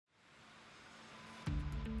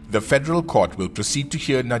The federal court will proceed to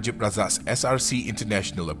hear Najib Razak's SRC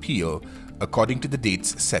international appeal according to the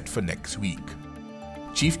dates set for next week.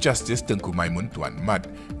 Chief Justice Tengku Maimun Tuan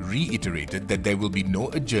reiterated that there will be no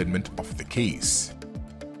adjournment of the case.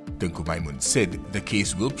 Tengku Maimun said the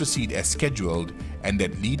case will proceed as scheduled and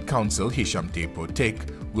that lead counsel Hisyam Teh Poh Teik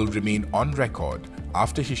will remain on record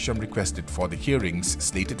after Hisyam requested for the hearings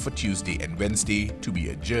slated for Tuesday and Wednesday to be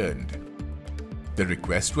adjourned. The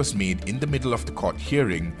request was made in the middle of the court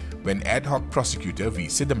hearing when ad hoc prosecutor V.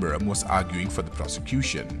 Sidambaram was arguing for the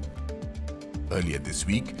prosecution. Earlier this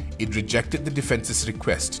week, it rejected the defence's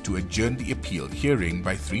request to adjourn the appeal hearing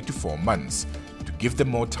by 3 to 4 months to give them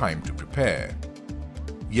more time to prepare.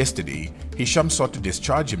 Yesterday, Hisyam sought to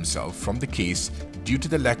discharge himself from the case due to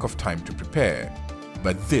the lack of time to prepare,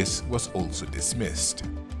 but this was also dismissed.